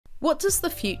What does the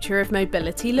future of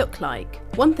mobility look like?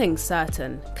 One thing's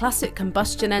certain, classic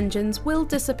combustion engines will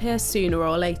disappear sooner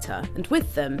or later, and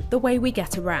with them, the way we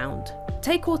get around.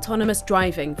 Take autonomous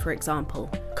driving, for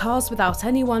example. Cars without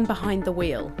anyone behind the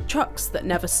wheel, trucks that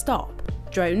never stop,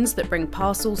 drones that bring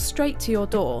parcels straight to your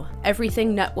door,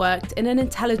 everything networked in an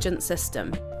intelligent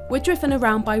system. We're driven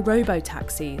around by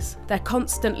robo-taxis. They're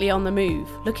constantly on the move,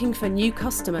 looking for new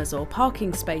customers or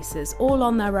parking spaces all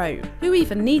on their own. Who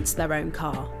even needs their own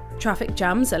car? Traffic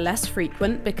jams are less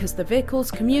frequent because the vehicles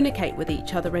communicate with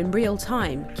each other in real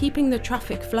time, keeping the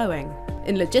traffic flowing.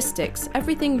 In logistics,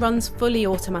 everything runs fully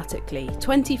automatically,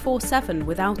 24/7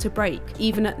 without a break,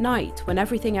 even at night when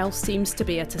everything else seems to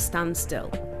be at a standstill.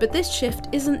 But this shift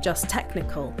isn't just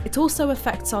technical, it also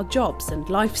affects our jobs and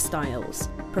lifestyles.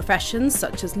 Professions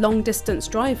such as long-distance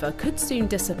driver could soon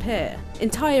disappear.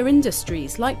 Entire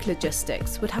industries like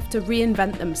logistics would have to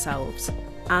reinvent themselves.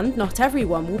 And not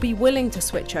everyone will be willing to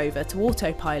switch over to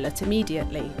autopilot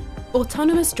immediately.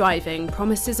 Autonomous driving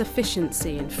promises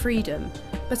efficiency and freedom,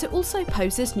 but it also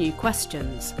poses new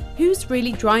questions. Who's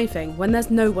really driving when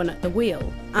there's no one at the wheel?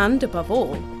 And above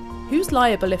all, who's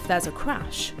liable if there's a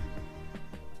crash?